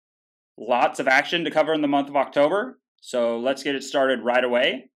Lots of action to cover in the month of October, so let's get it started right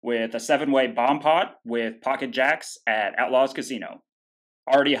away with a 7-way bomb pot with pocket jacks at Outlaws Casino.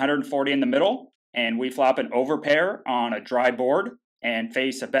 Already 140 in the middle, and we flop an overpair on a dry board and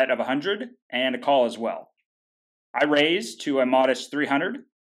face a bet of 100 and a call as well. I raise to a modest 300.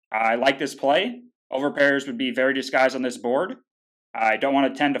 I like this play. Overpairs would be very disguised on this board. I don't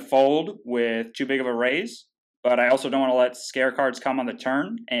want to tend to fold with too big of a raise, but I also don't want to let scare cards come on the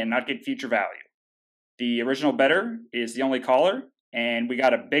turn and not get future value. The original bettor is the only caller, and we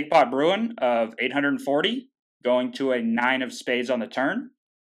got a big pot brewing of 840 going to a 9 of spades on the turn.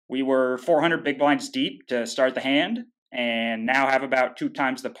 We were 400 big blinds deep to start the hand, and now have about 2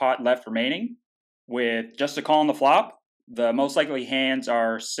 times the pot left remaining. With just a call on the flop, the most likely hands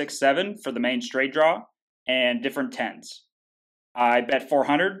are 6-7 for the main straight draw, and different 10s. I bet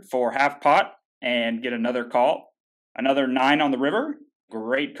 400 for half pot and get another call. Another 9 on the river,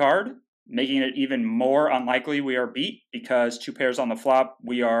 great card, making it even more unlikely we are beat because 2 pairs on the flop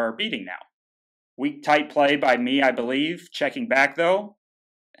we are beating now. Weak tight play by me, I believe. Checking back though,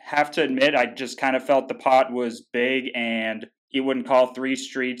 have to admit I just kind of felt the pot was big and he wouldn't call 3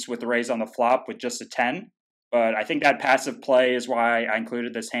 streets with the raise on the flop with just a 10. But I think that passive play is why I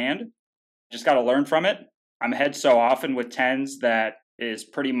included this hand. Just got to learn from it. I'm ahead so often with 10s that is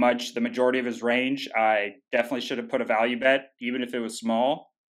pretty much the majority of his range. I definitely should have put a value bet, even if it was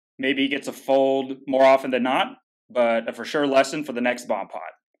small. Maybe he gets a fold more often than not, but a for sure lesson for the next bomb pot.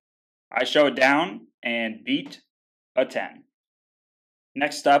 I show it down and beat a 10.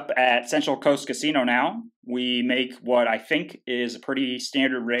 Next up at Central Coast Casino now, we make what I think is a pretty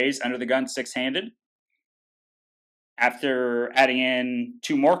standard raise under the gun 6-handed. After adding in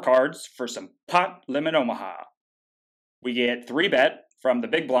 2 more cards for some pot limit Omaha. We get 3-bet from the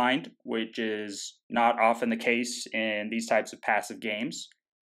big blind, which is not often the case in these types of passive games.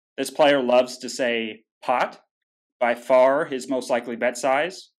 This player loves to say pot, by far his most likely bet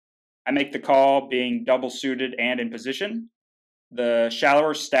size. I make the call being double suited and in position. The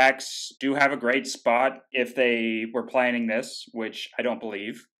shallower stacks do have a great spot if they were planning this, which I don't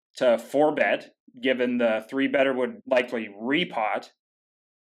believe, to 4-bet, given the 3-better would likely repot.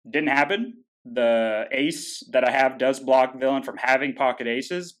 Didn't happen. The ace that I have does block villain from having pocket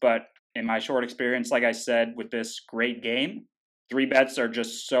aces, but in my short experience, like I said, with this great game, 3-bets are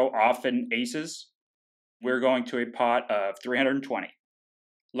just so often aces. We're going to a pot of 320.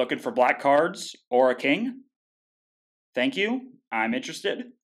 Looking for black cards or a king? Thank you. I'm interested.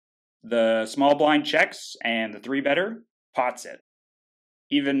 The small blind checks and the 3-better pots it.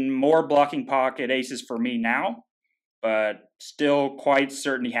 Even more blocking pocket aces for me now, but still quite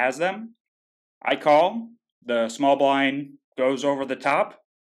certain he has them. I call. The small blind goes over the top.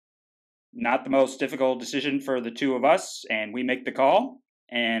 Not the most difficult decision for the 2 of us, and we make the call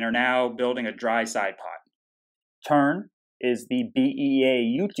and are now building a dry side pot. Turn is the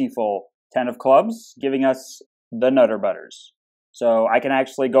beautiful 10 of clubs, giving us the nutter butters. So I can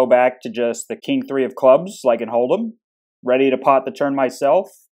actually go back to just the king 3 of clubs like in Hold'em, ready to pot the turn myself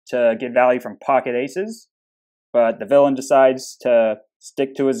to get value from pocket aces, but the villain decides to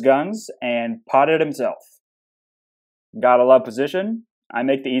stick to his guns and pot it himself. Gotta love position. I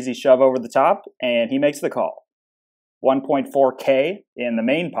make the easy shove over the top, and he makes the call. 1.4K in the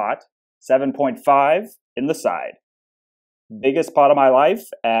main pot, 7.5 in the side. Biggest pot of my life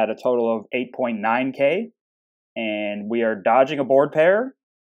at a total of 8.9K, and we are dodging a board pair.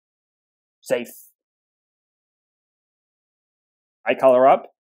 Safe. I color up,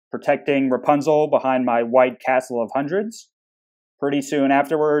 protecting Rapunzel behind my white castle of hundreds. Pretty soon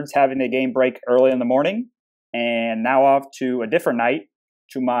afterwards, having the game break early in the morning, and now off to a different night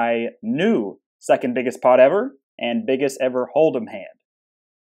to my new second biggest pot ever and biggest ever Hold'em hand.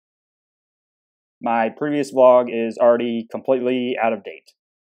 My previous vlog is already completely out of date.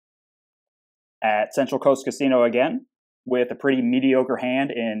 At Central Coast Casino again, with a pretty mediocre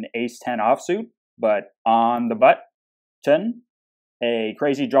hand in Ace-10 offsuit, but on the button, a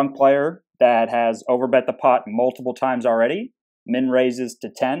crazy drunk player that has overbet the pot multiple times already, min raises to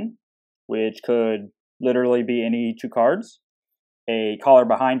 10, which could literally be any 2 cards. A caller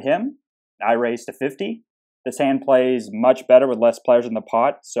behind him, I raise to 50. This hand plays much better with less players in the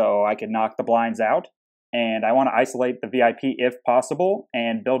pot, so I can knock the blinds out. And I want to isolate the VIP if possible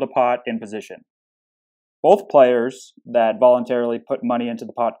and build a pot in position. Both players that voluntarily put money into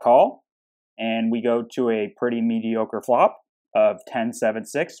the pot call, and we go to a pretty mediocre flop of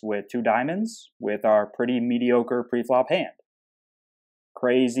 10-7-6 with 2 diamonds with our pretty mediocre pre-flop hand.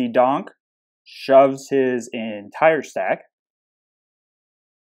 Crazy donk shoves his entire stack.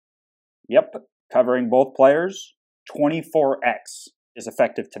 Yep, covering both players. 24x is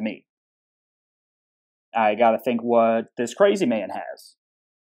effective to me. I gotta think what this crazy man has.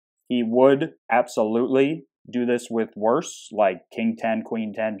 He would absolutely do this with worse, like King 10,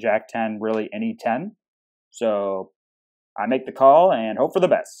 Queen 10, Jack 10, really any 10. So I make the call and hope for the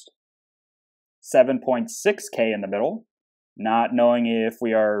best. 7.6k in the middle, not knowing if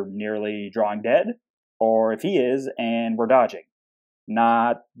we are nearly drawing dead or if he is and we're dodging.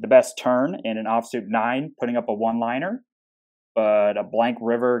 Not the best turn in an offsuit 9, putting up a one-liner, but a blank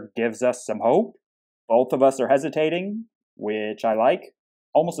river gives us some hope. Both of us are hesitating, which I like,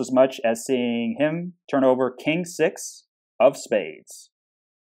 almost as much as seeing him turn over King 6 of spades.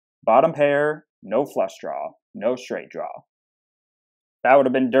 Bottom pair, no flush draw, no straight draw. That would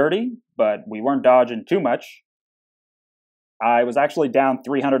have been dirty, but we weren't dodging too much. I was actually down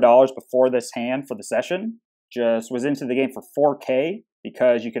 $300 before this hand for the session. Just was into the game for 4K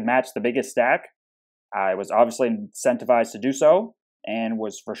because you can match the biggest stack. I was obviously incentivized to do so and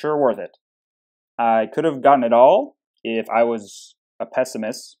was for sure worth it. I could have gotten it all if I was a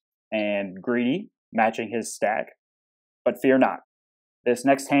pessimist and greedy, matching his stack. But fear not. This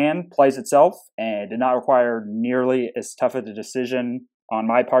next hand plays itself and did not require nearly as tough a decision on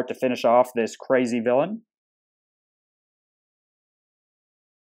my part to finish off this crazy villain.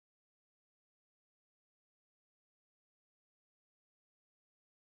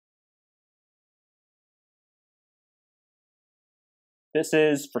 This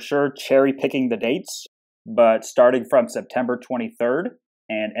is for sure cherry picking the dates, but starting from September 23rd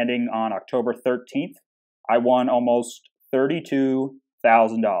and ending on October 13th, I won almost $32,000.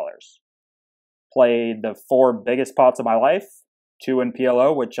 Played the 4 biggest pots of my life, 2 in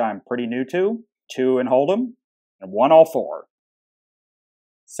PLO, which I'm pretty new to, 2 in Hold'em, and won all 4.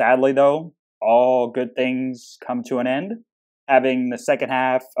 Sadly though, all good things come to an end. Having the second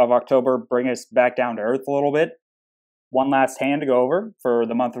half of October bring us back down to earth a little bit. One last hand to go over for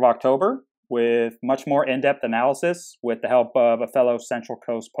the month of October with much more in-depth analysis with the help of a fellow Central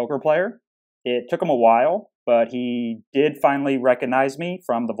Coast poker player. It took him a while, but he did finally recognize me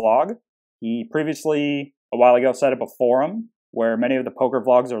from the vlog. He previously, a while ago, set up a forum where many of the poker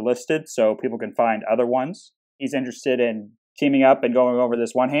vlogs are listed so people can find other ones. He's interested in teaming up and going over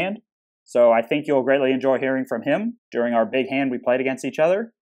this one hand, so I think you'll greatly enjoy hearing from him during our big hand we played against each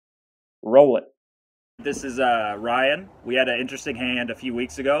other. Roll it. This is Ryan. We had an interesting hand a few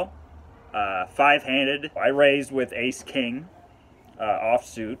weeks ago. 5-handed. I raised with Ace-King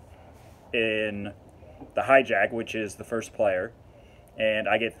offsuit in the hijack, which is the first player. And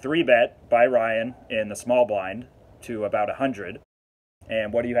I get 3-bet by Ryan in the small blind to about 100.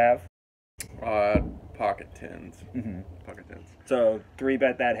 And what do you have? Pocket tens. Pocket tens. So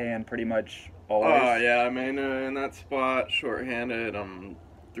 3-bet that hand pretty much always? Yeah, I mean, in that spot, short-handed, I'm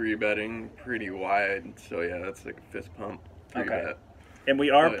 3-betting pretty wide. So yeah, that's like a fist pump. 3-bet. Okay. And we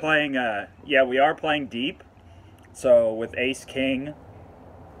are playing, we are playing deep. So with Ace-King,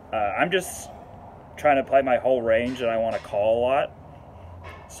 I'm just trying to play my whole range and I want to call a lot.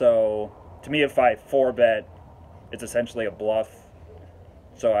 So to me, if I 4-bet, it's essentially a bluff.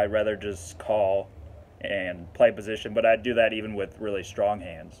 So I'd rather just call and play position, but I'd do that even with really strong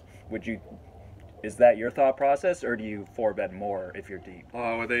hands. Is that your thought process, or do you 4-bet more if you're deep?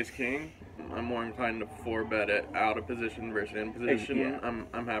 With Ace-King, I'm more inclined to 4-bet it out of position versus in position. Yeah.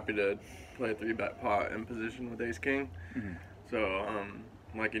 I'm happy to play a 3-bet pot in position with Ace-King. So,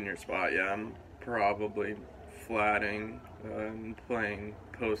 like in your spot, yeah, I'm probably flatting and playing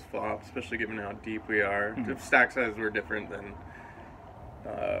post-flop, especially given how deep we are. If stack sizes were different, then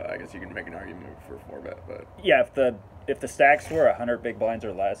I guess you can make an argument for 4-bet, but yeah, if the stacks were 100 big blinds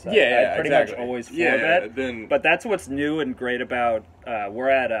or less, I'd pretty much always 4-bet. Then, but that's what's new and great about we're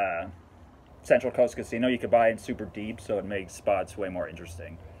at Central Coast Casino. You could buy in super deep, so it makes spots way more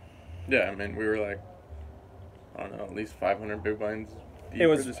interesting. Yeah, I mean, we were like, I don't know, at least 500 big blinds deep it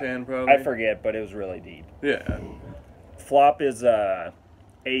was for this hand, probably. I forget, but it was really deep. Yeah. Flop is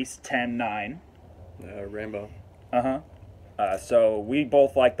Ace 10 9. Rainbow. So we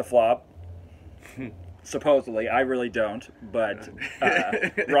both like the flop. Supposedly, I really don't, but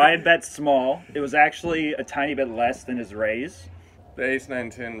Ryan bet small. It was actually a tiny bit less than his raise. The Ace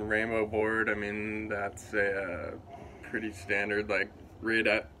 9-10 rainbow board, I mean, that's a pretty standard, like,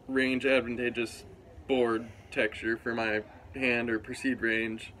 range advantageous board texture for my hand or perceived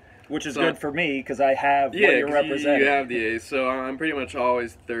range. Which is good for me, because I have what you're representing. You have the ace, so I'm pretty much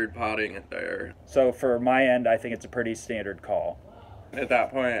always third potting it there. So for my end, I think it's a pretty standard call. At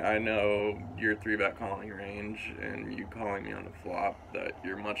that point, I know your 3-bet calling range, and you calling me on the flop, that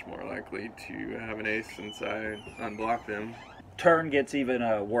you're much more likely to have an ace since I unblocked him. Turn gets even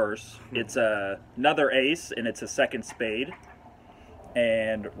worse. It's another ace, and it's a second spade.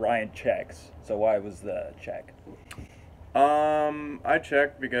 and Ryan checks. So why was the check? I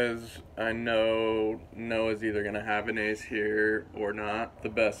checked because I know Noah's either going to have an ace here or not. The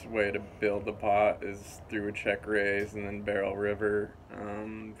best way to build the pot is through a check raise and then barrel river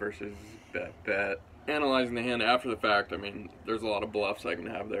versus bet. Analyzing the hand after the fact, I mean, there's a lot of bluffs I can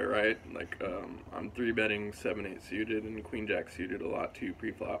have there, right? Like, I'm 3-betting 7-8 suited and Queen Jack suited a lot too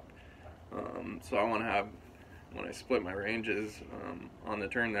pre-flop. So I want to have, when I split my ranges on the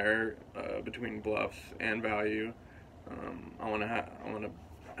turn there between bluffs and value, I want to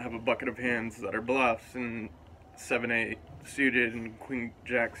have a bucket of hands that are bluffs, and 7-8 suited and Queen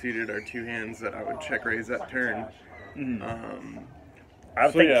Jack suited are two hands that I would check raise that turn. I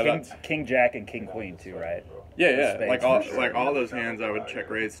would think King Jack and King Queen too, right? Yeah. Like all those hands I would check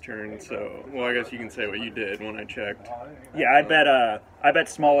raise turn. So, well, I guess you can say what you did when I checked. Yeah, I bet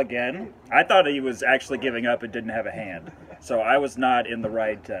small again. I thought he was actually giving up and didn't have a hand, so I was not in the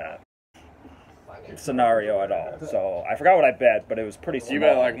right scenario at all. So I forgot what I bet, but it was pretty small. You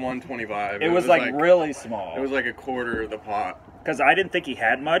bet like 125. It was like really small. It was like a quarter of the pot. Because I didn't think he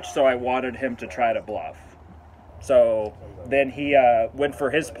had much, so I wanted him to try to bluff. So then he went for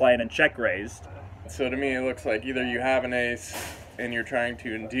his plan and check raised. So to me, it looks like either you have an ace and you're trying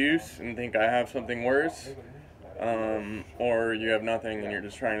to induce and think I have something worse, or you have nothing and you're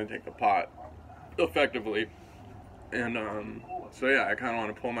just trying to take the pot effectively. And so yeah, I kind of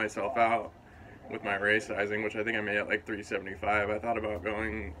want to pull myself out with my raise sizing, which I think I made at like 375. I thought about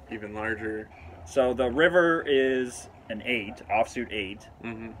going even larger. So the river is an 8, offsuit 8.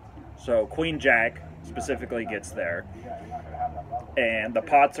 So Queen Jack specifically gets there. And the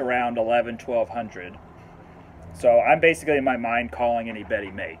pot's around 1,100. So I'm basically in my mind calling any bet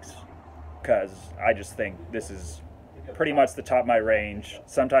he makes, because I just think this is pretty much the top of my range.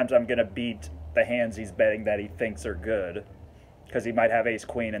 Sometimes I'm going to beat the hands he's betting that he thinks are good, because he might have ace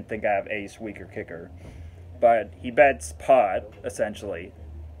queen and think I have ace weaker kicker. But he bets pot, essentially,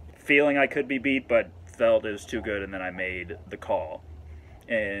 feeling I could be beat, but felt it was too good, and then I made the call.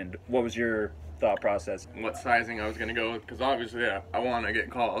 And what was your thought process? What sizing I was going to go with, because obviously I want to get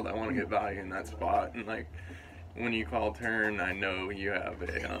called. I want to get value in that spot. And like, when you call turn, I know you have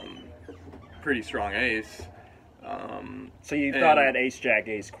a pretty strong ace. So you thought I had ace jack,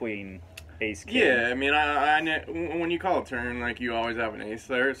 ace queen, ace king? Yeah, I mean, I when you call a turn, like, you always have an ace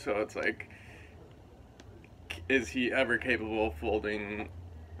there, so it's like, is he ever capable of folding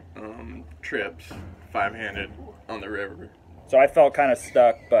trips 5-handed on the river? So I felt kind of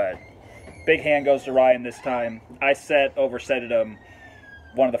stuck, but big hand goes to Ryan this time. I oversetted him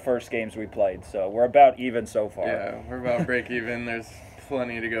one of the first games we played, so we're about even so far. Yeah, we're about break even. There's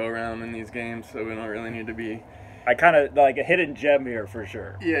plenty to go around in these games, so we don't really need to be... I kind of like a hidden gem here for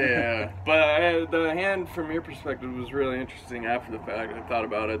sure. Yeah, but the hand from your perspective was really interesting after the fact. I thought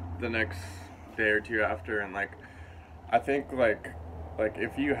about it the next day or two after, and like, I think like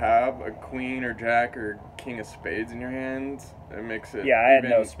if you have a queen or jack or king of spades in your hands, it makes it... Yeah, I had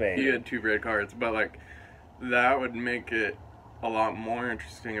no spades. You had 2 red cards, but like, that would make it a lot more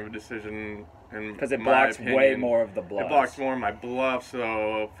interesting of a decision. Because it blocks way more of the bluffs. It blocks more of my bluff,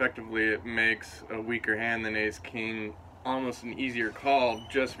 so effectively it makes a weaker hand than ace-king almost an easier call,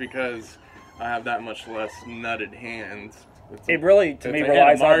 just because I have that much less nutted hands. It really, to me,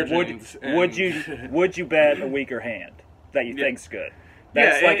 relies on would you bet a weaker hand that you think's good?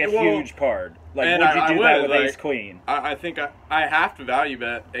 That's like a huge part. Like, would you do that with ace-queen? I think I have to value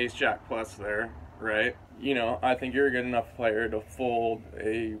bet ace-jack plus there, right? You know, I think you're a good enough player to fold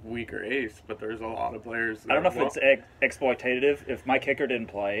a weaker ace, but there's a lot of players that... I don't know if it's exploitative. If my kicker didn't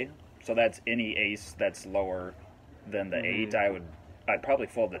play, so that's any ace that's lower than the 8, I'd probably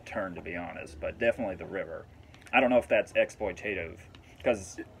fold the turn, to be honest, but definitely the river. I don't know if that's exploitative,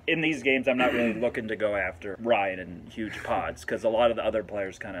 because in these games I'm not really looking to go after Ryan in huge pots, because a lot of the other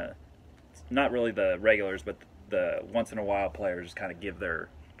players kind of, not really the regulars, but the once-in-a-while players kind of give their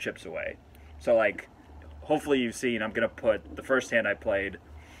chips away. So, like... Hopefully you've seen, I'm going to put the first hand I played,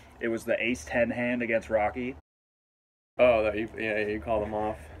 it was the ace-10 hand against Rocky. Oh, you called him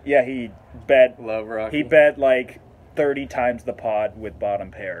off. Yeah, he bet... Love Rocky. He bet like 30 times the pot with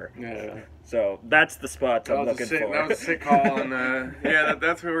bottom pair. Yeah. So that's the spot I'm looking for. That was a sick call, and yeah,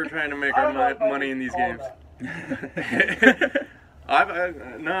 that's where we're trying to make our money in these games.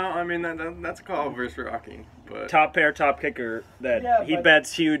 No, I mean, that's a call versus Rocky. But top pair, top kicker, he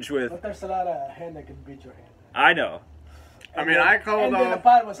bets huge with. But there's a lot of hand that can beat your hand. I know. I mean, I called off. And the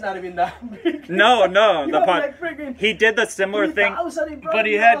pot was not even that big. No, the pot. Like he did the similar thing. But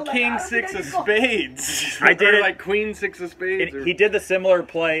he had king 6 of spades. I did it like queen 6 of spades. He did the similar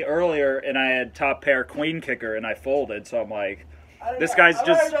play earlier, and I had top pair queen kicker, and I folded. So I'm like, This guy's I'd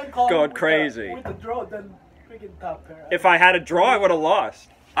just rather call going with crazy. with the draw than freaking top pair. If I had a draw, I would have lost.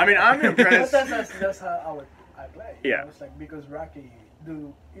 I mean, I'm impressed. That's how I play. Yeah. It's like because Rocky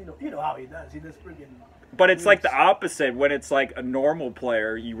you know how he does. He does freaking. But it's like the opposite. When it's like a normal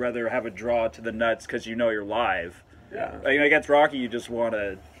player, you rather have a draw to the nuts because you know you're live. Yeah. I mean, against Rocky, you just want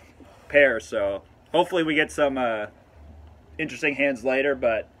to pair. So hopefully we get some interesting hands later,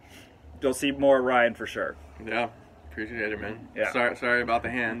 but you'll see more of Ryan for sure. Yeah. Appreciate it, man. Yeah. Sorry about the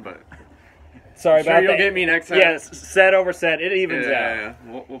hand, but Sorry sure about you'll that. get me next time. Yes, set over set. It evens out. Yeah.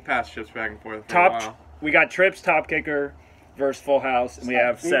 We'll pass chips back and forth for a while. We got trips, top kicker versus full house, and we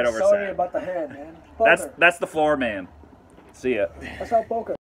have set over Sorry set. about the hand, man. Poker. That's the floor, man. See ya. That's how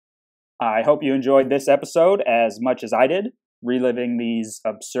poker. I hope you enjoyed this episode as much as I did, reliving these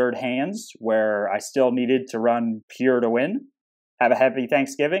absurd hands where I still needed to run pure to win. Have a happy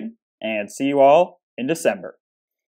Thanksgiving, and see you all in December.